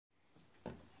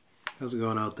How's it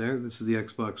going out there? This is the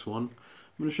Xbox One. I'm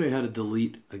going to show you how to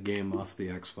delete a game off the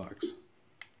Xbox.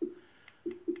 So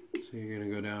you're going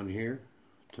to go down here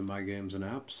to My Games and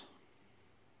Apps.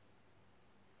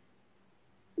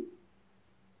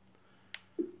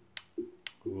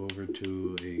 Go over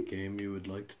to a game you would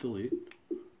like to delete.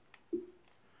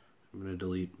 I'm going to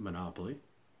delete Monopoly.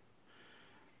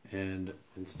 And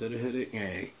instead of hitting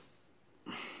A,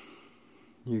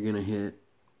 you're going to hit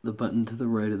the button to the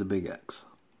right of the big X.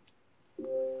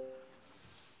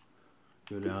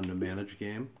 Go down to Manage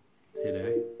Game, hit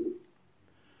A,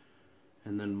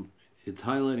 and then it's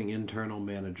highlighting Internal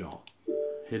Manage All.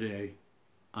 Hit A,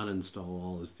 Uninstall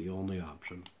All is the only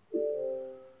option.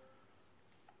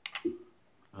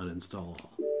 Uninstall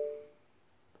all.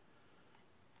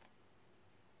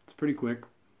 It's pretty quick.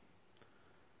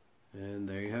 And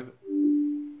there you have it.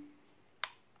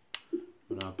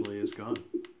 Monopoly is gone.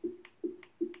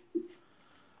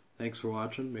 Thanks for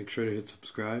watching. Make sure to hit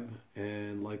subscribe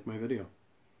and like my video.